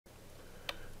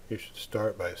You should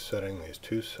start by setting these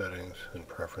two settings in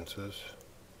preferences,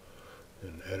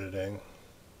 in editing,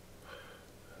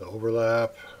 the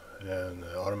overlap and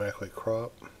the automatically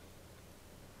crop.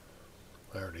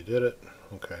 I already did it.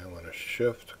 Okay, I'm going to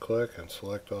shift click and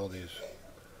select all these,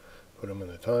 put them in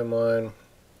the timeline.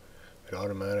 It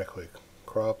automatically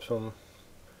crops them.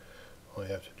 All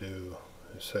you have to do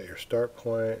is set your start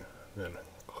point, then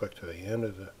click to the end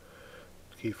of the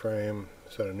keyframe,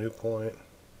 set a new point.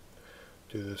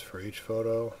 Do this for each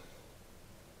photo.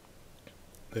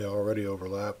 They already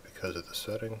overlap because of the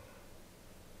setting.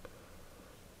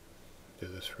 Do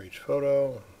this for each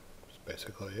photo. That's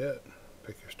basically it.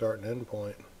 Pick your start and end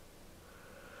point.